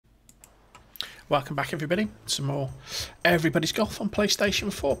Welcome back everybody, some more Everybody's Golf on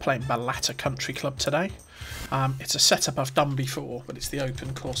PlayStation 4, playing Balata Country Club today. It's a setup I've done before, but it's the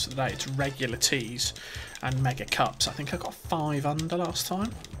open course of the day. It's regular tees and mega cups. I think I got 5 under last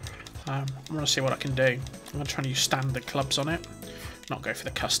time. I'm going to see what I can do. I'm going to try and use standard clubs on it, not go for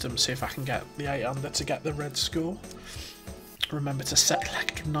the custom, see if I can get the 8 under to get the red score. Remember to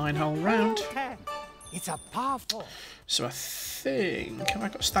select a 9-hole round. It's a par 4. So I think, have I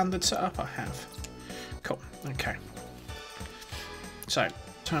got standard set up? I have. Cool, okay. So,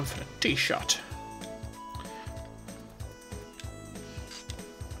 time for the tee shot.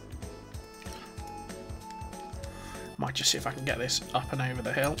 Might just see if I can get this up and over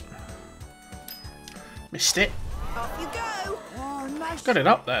the hill. Missed it. Off you go. Oh, nice. Got it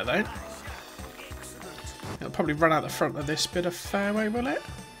up there though. It'll probably run out the front of this bit of fairway, will it?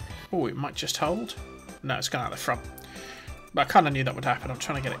 Oh, it might just hold. No, it's gone out the front. But I kind of knew that would happen. I'm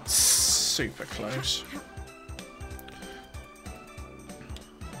trying to get it super close.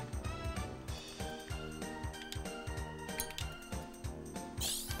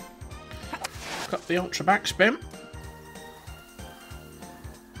 Got the ultra backspin.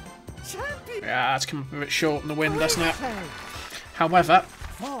 Yeah, it's come up a bit short in the wind, doesn't it? However,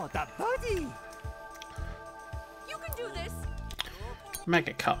 For the birdie. You can do this.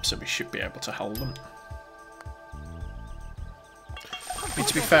 mega cups, so we should be able to hold them. I mean,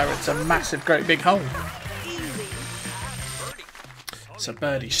 to be fair, it's a massive, great big hole. It's a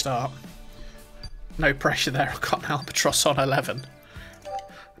birdie start. No pressure there. I've got an albatross on 11.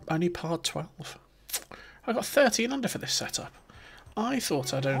 Only par 12. I got 13 under for this setup. I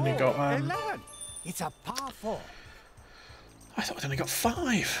thought I'd only got 11. It's a par 4. I thought I'd only got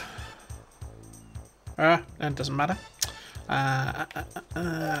 5. It doesn't matter.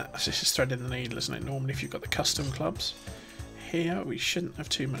 This is threading the needle, isn't it? Normally, if you've got the custom clubs. Here, we shouldn't have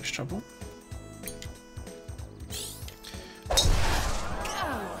too much trouble.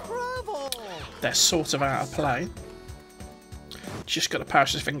 Bravo. They're sort of out of play. Just got to power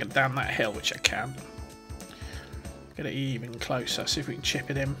this finger down that hill, which I can. Get it even closer, see if we can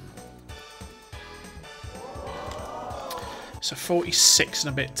chip it in. So 46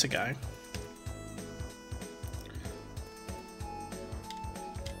 and a bit to go.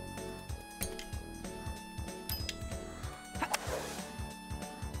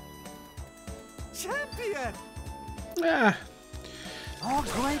 Champion. Yeah, Oh,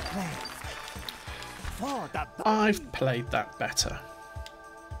 great play. For the birdie. I've played that better.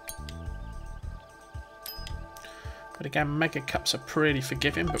 But again, mega cups are pretty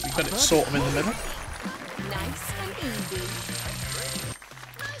forgiving, but we've got it sort of in the middle. Nice and easy.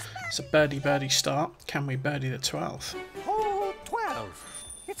 It's a birdie start. Can we birdie the 12th? Hole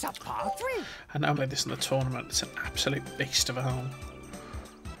 12. It's a par 3. I know I played this in the tournament. It's an absolute beast of a hole.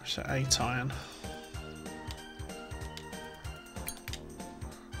 It's an 8 iron.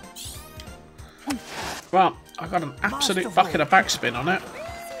 Well, I got an absolute bucket of backspin on it.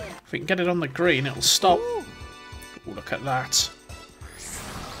 If we can get it on the green, it'll stop. Ooh. Oh, look at that.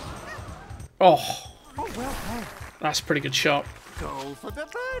 Oh, Oh, well played. that's a pretty good shot. Go for the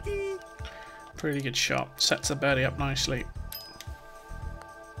birdie. Pretty good shot. Sets the birdie up nicely.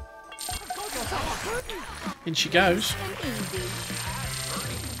 In she goes. And easy.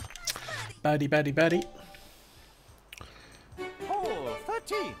 Birdie. Hole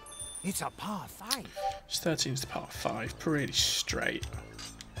 13. It's a par 5. It's 13's the par 5. Pretty straight.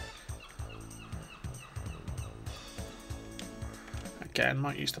 Again,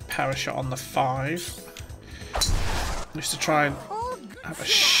 might use the power shot on the 5. Just to try and have a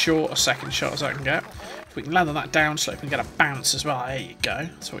shorter second shot as I can get. If we can land on that downslope and get a bounce as well, there you go.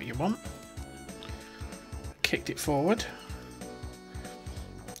 That's what you want. Kicked it forward.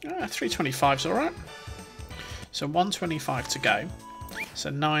 325's alright. So 125 to go. So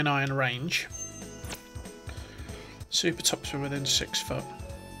 9 iron range. Super tops are within 6 foot.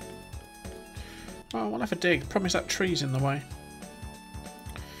 Well, we'll have a dig. Problem is that tree's in the way.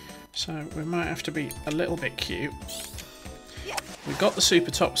 So we might have to be a little bit cute. We've got the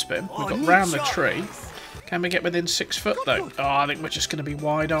super top spin. We've got round the tree. Can we get within 6 foot though? Oh, I think we're just going to be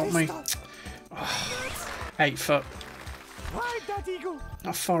wide, aren't we? Oh, 8 foot. Ride that eagle.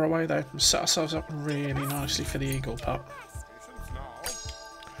 Not far away though. We'll set ourselves up really nicely for the eagle putt.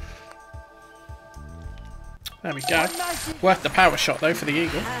 There we go. Worth the power shot though for the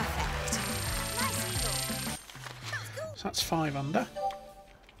eagle. So that's 5 under.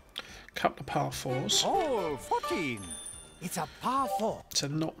 Couple of par 4s. Hole 14. It's a par 4. So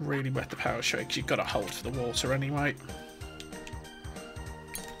not really worth the power shot because you've got to hold for the water anyway.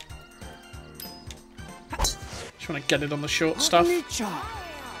 Just want to get it on the short stuff. Great shot.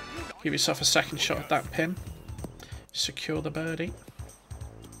 Give yourself a second shot at that pin. Secure the birdie.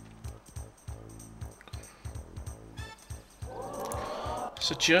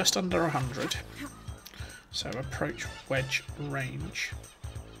 So just under 100. So approach wedge range.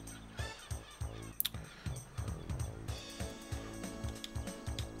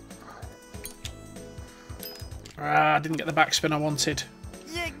 Ah, I didn't get the backspin I wanted.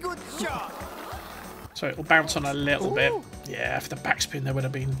 Yeah, good shot. So it'll bounce on a little bit. Ooh. Yeah, if the backspin there would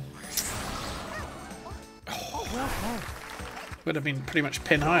have been... Well played. Would have been pretty much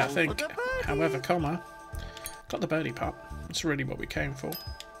pin high, I think. the birdie. However, comma, got the birdie putt. That's really what we came for. A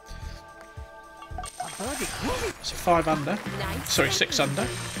birdie. So 5 under. Nice. Sorry, 6 under. Nice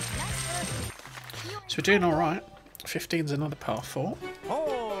birdie. So we're doing all right. 15's another par 4.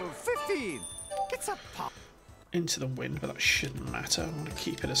 Hole 15. It's a par. Into the wind, but that shouldn't matter. I want to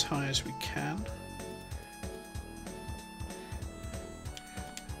keep it as high as we can.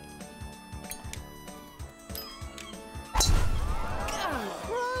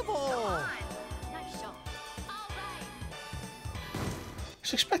 Bravo. Nice shot. All right. I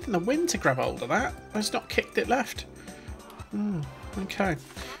was expecting the wind to grab hold of that. It's not kicked it left. Okay.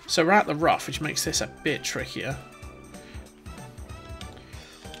 So we're at the rough, which makes this a bit trickier.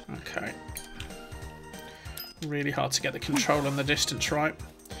 Okay. Really hard to get the control and the distance right.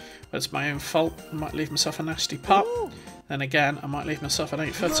 That's my own fault. I might leave myself a nasty putt. Then again, I might leave myself an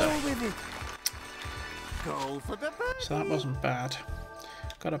 8-footer. Go with it. Go for the birdie. So that wasn't bad.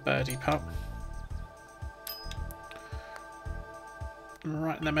 Got a birdie putt.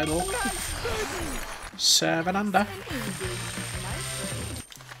 Right in the middle. 7 under. Easy. Nice birdie.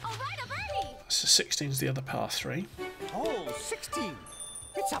 All right, a birdie. So 16's the other par 3. Hole 16.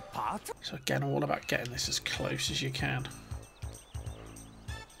 It's a par. So again, all about getting this as close as you can.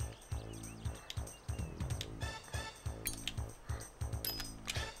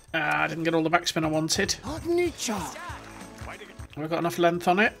 I didn't get all the backspin I wanted. Neat shot. Have I got enough length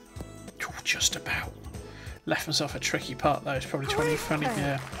on it? Oh, just about. Left myself a tricky part though. It's probably 25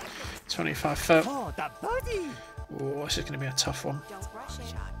 foot. Oh, the birdie. Oh, this is going to be a tough one. Don't rush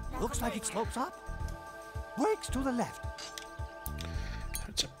it. Looks like it slopes up. Breaks to the left.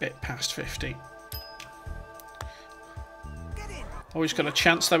 It's a bit past 50. Get in. Always got a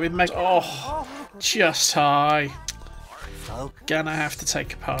chance though with Meg. Oh, just high. So Gonna have to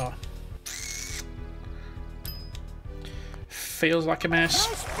take a par. Feels like a miss.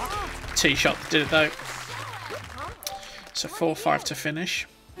 Tee shot did it though. So 4-5 to finish.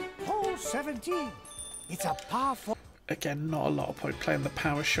 hole 17. It's a par 4. Again, not a lot of point playing the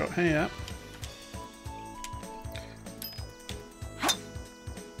power shot here.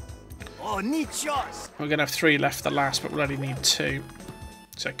 Oh, neat shot. We're going to have 3 left the last, but we'll only need 2.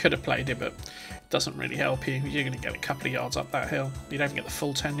 So I could have played it, but it doesn't really help you. You're going to get a couple of yards up that hill. You don't even get the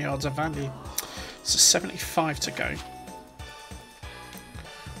full 10 yards of value. So 75 to go.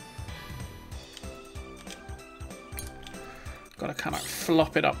 Got to kind of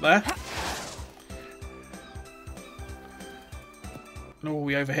flop it up there. Oh,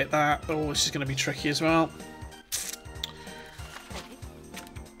 we overhit that. Oh, this is going to be tricky as well.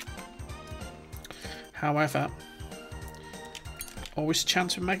 However, always a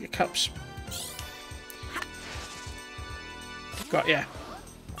chance with Mega Cups. Got yeah.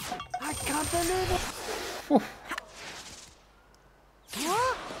 I can't believe it. Whew.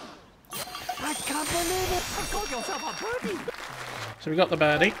 What? I can't believe it. I got yourself a birdie. So we got the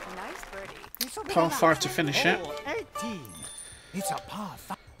birdie. Nice birdie. It's a Par 5 to finish it. hole 18. It's a par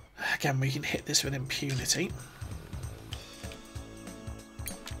 5. Again, we can hit this with impunity.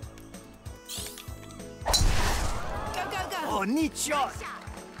 Go, go, go. Oh, neat shot.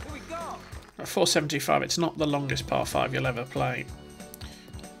 Here we go. At 475, it's not the longest par 5 you'll ever play.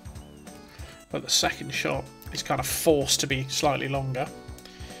 But the second shot is kind of forced to be slightly longer.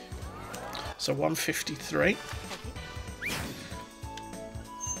 So 153.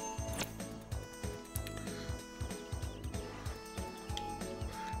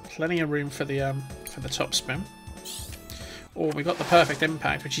 Plenty of room for the top spin. Oh, we got the perfect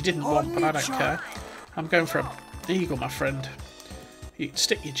impact, which he didn't want, but I don't care. I'm going for an eagle, my friend. You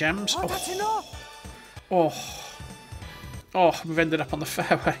stick your gems. Oh, that's enough. Oh, we've ended up on the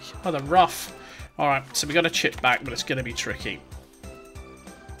fairway. Oh, the rough. Alright, so we got a chip back, but it's going to be tricky.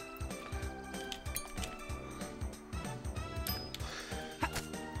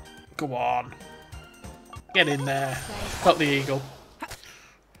 Go on. Get in there. Got the eagle.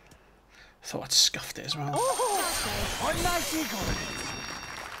 Thought I'd scuffed it as well. Oh, nice eagle.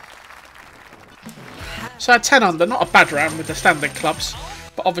 So at 10 under, not a bad round with the standard clubs,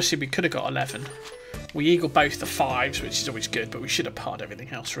 but obviously we could have got 11. We eagle both the 5s, which is always good, but we should have parred everything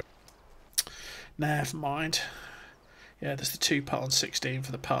else. Never mind. Yeah, there's the 2 putt on 16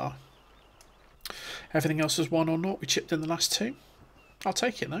 for the par. Everything else was 1 or 0. We chipped in the last 2. I'll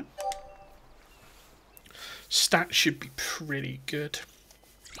take it though. Stats should be pretty good.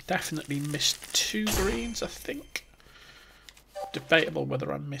 Definitely missed 2 greens, I think. Debatable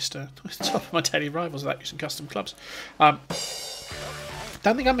whether I missed a top of my daily rivals without using custom clubs.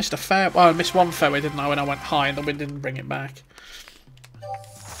 Don't think I missed a fair. Well, I missed 1 fairway, didn't I, when I went high and the wind didn't bring it back.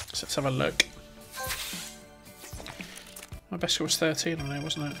 So let's have a look. My best score was 13 on there,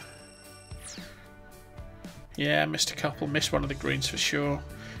 wasn't it? Yeah, missed a couple. Missed one of the greens for sure.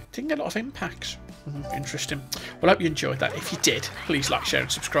 Didn't get a lot of impacts. Interesting. Well, I hope you enjoyed that. If you did, please like, share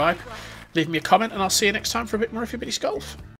and subscribe. Leave me a comment and I'll see you next time for a bit more of Everybody's Golf.